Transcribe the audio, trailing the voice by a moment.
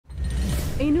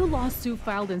A new lawsuit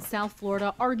filed in South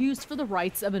Florida argues for the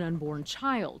rights of an unborn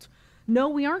child. No,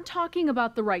 we aren't talking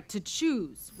about the right to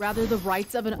choose, rather the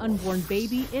rights of an unborn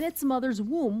baby in its mother's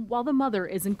womb while the mother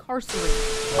is incarcerated.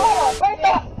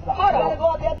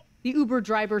 The Uber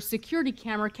driver's security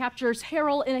camera captures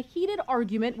Harold in a heated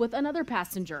argument with another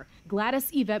passenger,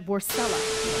 Gladys Yvette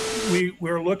Borsella.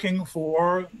 We're looking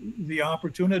for the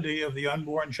opportunity of the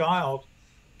unborn child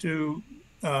to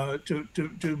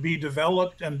be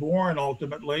developed and born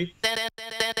ultimately.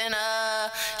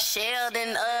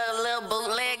 Sheldon, little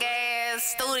bootleg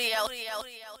ass studio.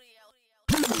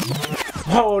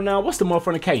 Oh, now what's the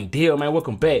motherfucking K deal, man?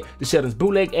 Welcome back to Sheldon's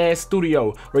bootleg ass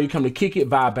studio, where you come to kick it,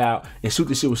 vibe out, and shoot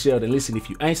the shit with Sheldon. Listen, if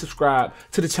you ain't subscribed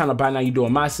to the channel by now, you're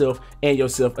doing myself and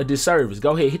yourself a disservice.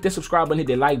 Go ahead, hit that subscribe button, hit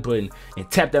that like button, and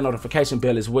tap that notification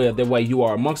bell as well. That way you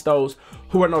are amongst those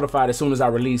who are notified as soon as I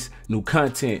release new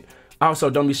content.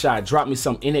 Also, don't be shy, drop me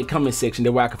something in that comment section,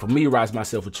 that way I can familiarize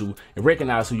myself with you and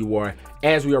recognize who you are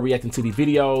as we are reacting to these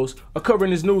videos or covering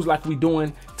this news like we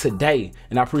doing today.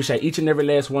 And I appreciate each and every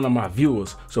last one of my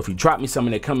viewers. So if you drop me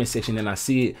something in that comment section and I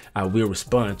see it, I will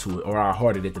respond to it, or I'll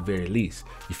heart it at the very least.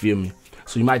 You feel me?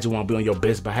 So you might just want to be on your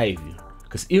best behavior.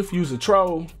 Because if you's a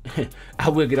troll, I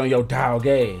will get on your dog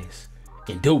ass.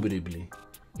 Indubitably.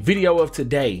 Video of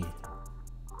today.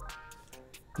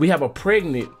 We have a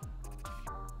pregnant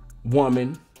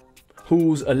woman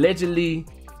who's allegedly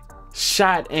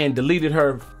shot and deleted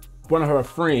one of her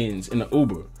friends in the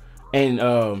Uber,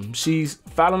 and she's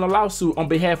filing a lawsuit on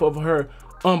behalf of her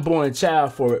unborn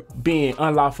child for being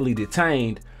unlawfully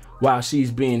detained while she's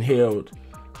being held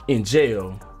in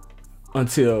jail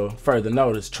until further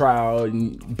notice, trial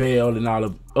and bail and all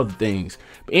of other things.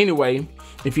 But anyway,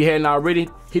 if you hadn't already,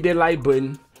 hit that like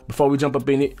button before we jump up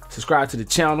in it, subscribe to the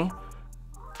channel,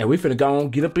 and we finna go on,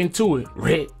 get up into it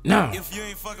right now. If you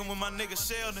ain't fucking with my nigga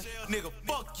Sheldon, nigga,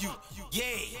 fuck you. Yeah.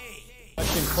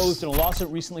 Imposed in a lawsuit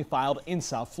recently filed in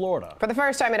South Florida. For the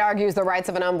first time, it argues the rights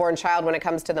of an unborn child when it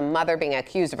comes to the mother being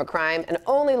accused of a crime, and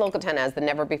only Local 10 has the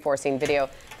never-before-seen video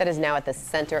that is now at the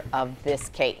center of this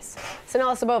case.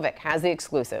 Sanela Sabovic has the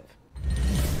exclusive.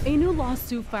 A new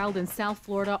lawsuit filed in South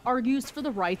Florida argues for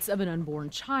the rights of an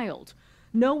unborn child.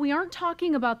 No, we aren't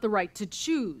talking about the right to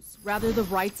choose, rather the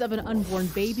rights of an unborn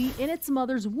baby in its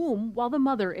mother's womb while the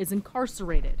mother is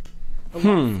incarcerated. The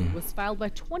lawsuit was filed by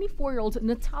 24-year-old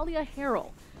Natalia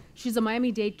Harrell. She's a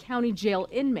Miami-Dade County Jail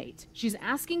inmate. She's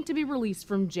asking to be released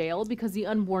from jail because the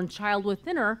unborn child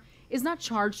within her is not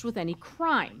charged with any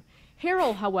crime.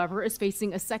 Harrell, however, is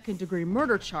facing a second-degree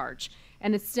murder charge,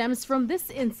 and it stems from this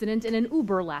incident in an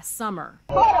Uber last summer.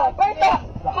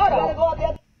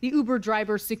 The Uber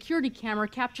driver's security camera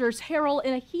captures Harold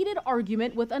in a heated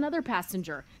argument with another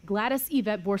passenger, Gladys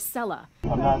Yvette Borsella.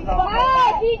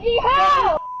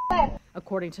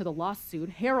 According to the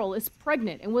lawsuit, Harold is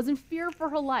pregnant and was in fear for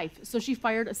her life, so she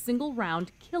fired a single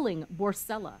round, killing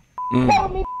Borsella.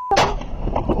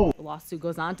 The lawsuit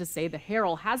goes on to say that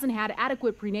Harold hasn't had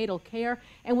adequate prenatal care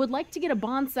and would like to get a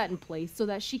bond set in place so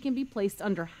that she can be placed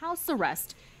under house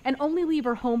arrest and only leave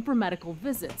her home for medical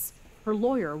visits. Her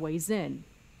lawyer weighs in.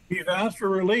 We've asked for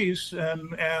release,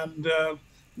 and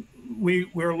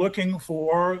we're looking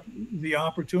for the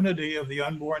opportunity of the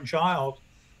unborn child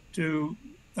to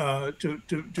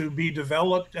be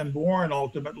developed and born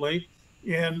ultimately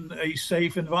in a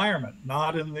safe environment,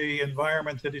 not in the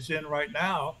environment that it's in right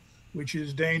now, which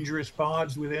is dangerous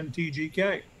pods within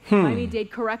TGK.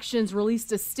 Miami-Dade Corrections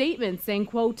released a statement saying,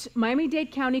 quote,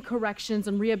 Miami-Dade County Corrections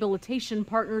and Rehabilitation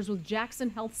partners with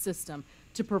Jackson Health System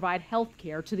to provide health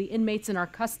care to the inmates in our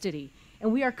custody,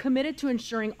 and we are committed to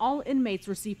ensuring all inmates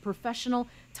receive professional,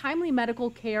 timely medical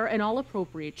care and all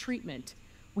appropriate treatment.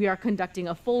 We are conducting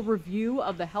a full review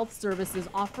of the health services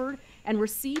offered and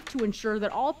received to ensure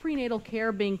that all prenatal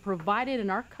care being provided in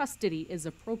our custody is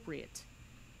appropriate.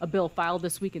 A bill filed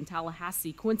this week in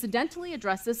Tallahassee coincidentally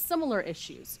addresses similar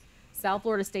issues. South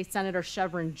Florida State Senator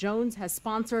Chevron Jones has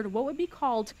sponsored what would be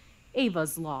called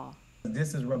Ava's Law.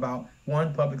 This is about,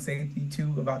 one, public safety,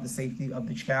 two, about the safety of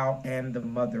the child and the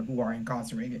mother who are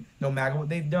incarcerated. No matter what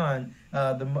they've done,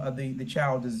 the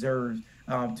child deserves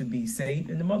to be safe,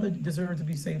 and the mother deserves to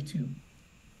be safe too.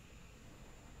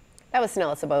 That was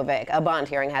Sanela Sabovic. A bond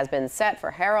hearing has been set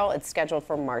for Harold. It's scheduled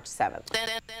for March 7th.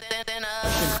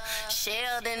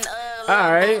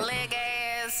 All right.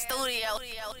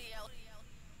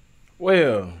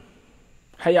 Well,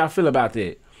 how y'all feel about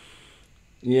that?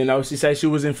 You know, she said she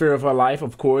was in fear of her life.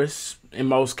 Of course, in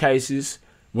most cases,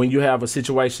 when you have a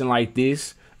situation like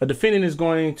this, a defendant is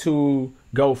going to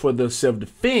go for the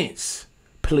self-defense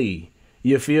plea.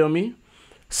 You feel me?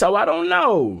 So I don't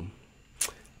know.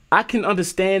 I can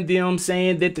understand them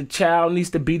saying that the child needs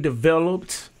to be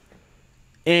developed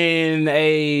in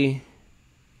a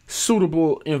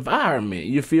suitable environment.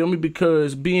 You feel me?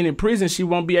 Because being in prison, she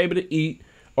won't be able to eat,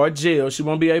 or jail, she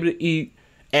won't be able to eat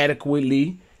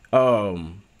adequately.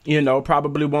 You know,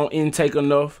 probably won't intake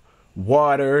enough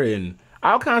water and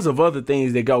all kinds of other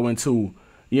things that go into,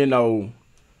 you know,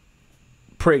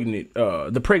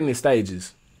 the pregnant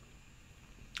stages.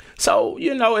 So,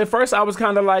 you know, at first I was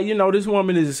kind of like, you know, this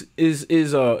woman is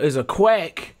a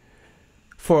quack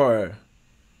for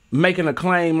making a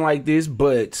claim like this,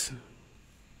 but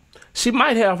she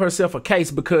might have herself a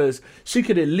case, because she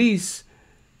could at least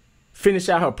finish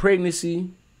out her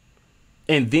pregnancy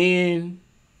and then,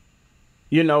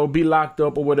 you know, be locked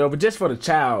up or whatever, just for the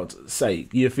child's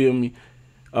sake. You feel me?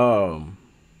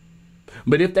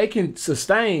 But if they can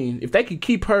sustain, if they can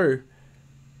keep her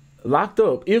locked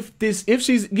up, if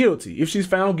she's guilty, if she's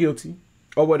found guilty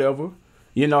or whatever,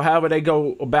 you know, however they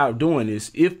go about doing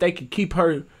this, if they can keep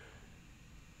her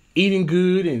eating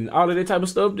good and all of that type of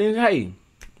stuff, then hey,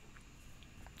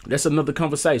 that's another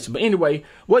conversation. But anyway,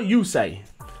 what you say?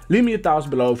 Leave me your thoughts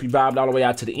below if you vibed all the way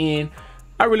out to the end.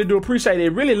 I really do appreciate it.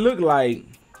 It really looked like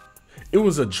it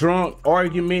was a drunk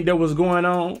argument that was going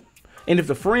on. And if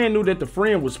the friend knew that the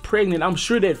friend was pregnant, I'm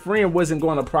sure that friend wasn't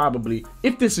going to probably,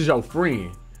 if this is your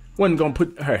friend, wasn't going to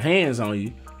put her hands on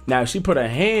you. Now, if she put her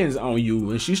hands on you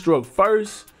and she struck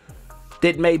first,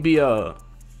 that may be a,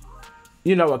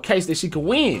 you know, a case that she could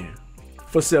win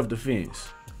for self-defense.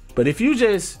 But if you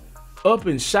just up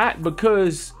and shot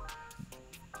because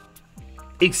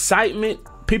excitement,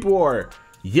 people are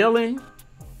yelling,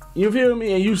 you feel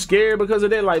me, and you scared because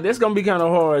of that, like, that's going to be kind of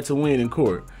hard to win in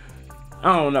court.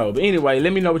 I don't know. But anyway,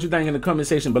 let me know what you think in the comment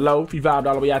section below. If you vibed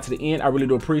all the way out to the end, I really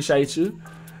do appreciate you.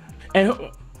 And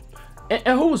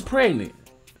who was pregnant?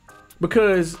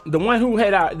 Because the one who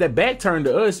had that back turned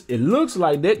to us, it looks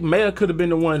like that male could have been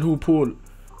the one who pulled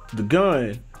the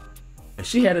gun, and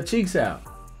she had her cheeks out.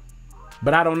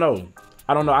 But I don't know.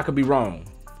 I could be wrong.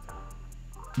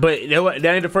 But that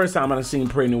ain't the first time I've seen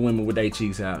pregnant women with their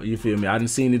cheeks out. You feel me? I done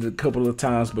seen it a couple of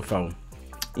times before.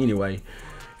 Anyway,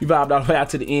 you vibed all the way out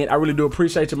to the end. I really do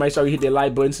appreciate you. Make sure you hit that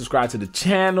like button, subscribe to the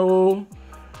channel.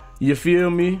 You feel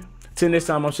me? Till next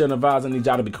time, I'm sharing the vibes. I need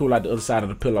y'all to be cool out the other side of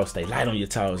the pillow. Stay light on your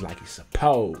toes like it's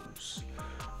supposed.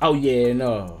 Oh yeah,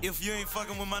 no. If you ain't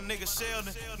fucking with my nigga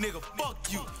Sheldon, nigga,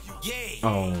 fuck you. Yeah.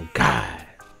 Oh God.